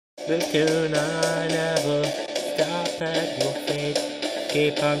But tonight, never stop at your feet.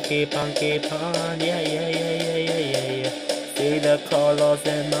 Keep on, keep on, keep on, yeah, yeah, yeah, yeah, yeah, yeah, yeah. See the colors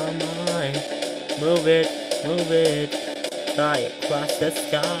in my mind. Move it, fly across the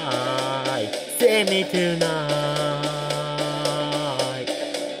sky. See me tonight.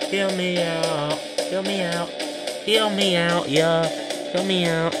 Heal me out, heal me out, heal me out, yeah. Heal me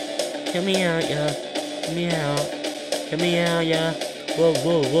out, heal me out, yeah. Heal me out, heal me out, yeah. Whoa,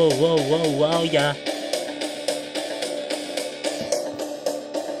 whoa, whoa, whoa, whoa, whoa, yeah.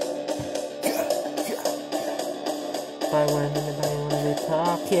 If I went anybody wanna be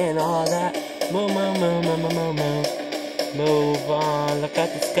talking all that. Move, move, move, move, move, move, move. Move on, look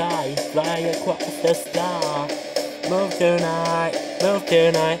at the sky, fly across the star. Move tonight,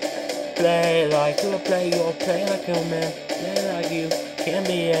 play like you play like you man. Play like you can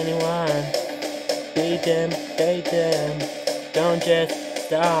be anyone. Beat them, date them. Don't just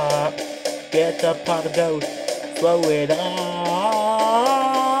stop. Get up out of those, slow it up.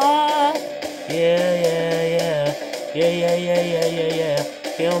 Yeah, yeah, yeah. Yeah, yeah, yeah, yeah, yeah, yeah.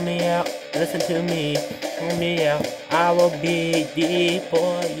 Hear me out, listen to me. Hear me out. I will be deep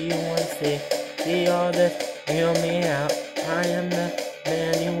for you wanna see. See all this, hear me out. I am the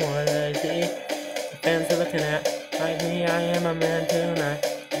man you wanna see. The fans are looking at. Like me, I am a man tonight.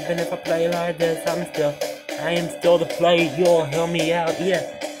 Even if I play like this, I am still the player. Hear me out, yeah.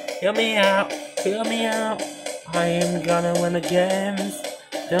 Hear me out, hear me out. I am gonna win the games.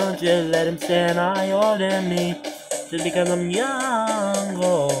 Don't just let him stand higher than me. Just because I'm young,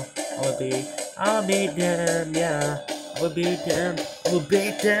 oh, I'll beat them, yeah. I will beat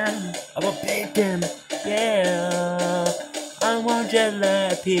them, yeah. I won't just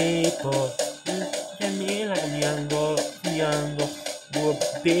let people look at me like I'm younger. Will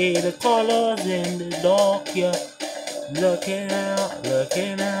be the colors in the dark, yeah. Looking out,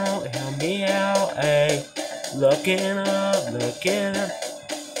 help me out, ayy. Looking up,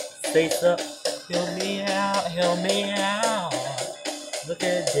 say so. Help me out, Look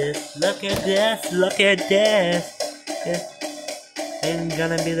at this, Yeah. Ain't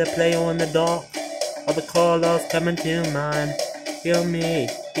gonna be the player in the dark, all the colors coming to mind. Heal me,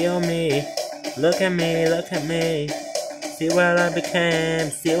 look at me. See what I became,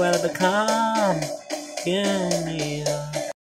 Heal me out.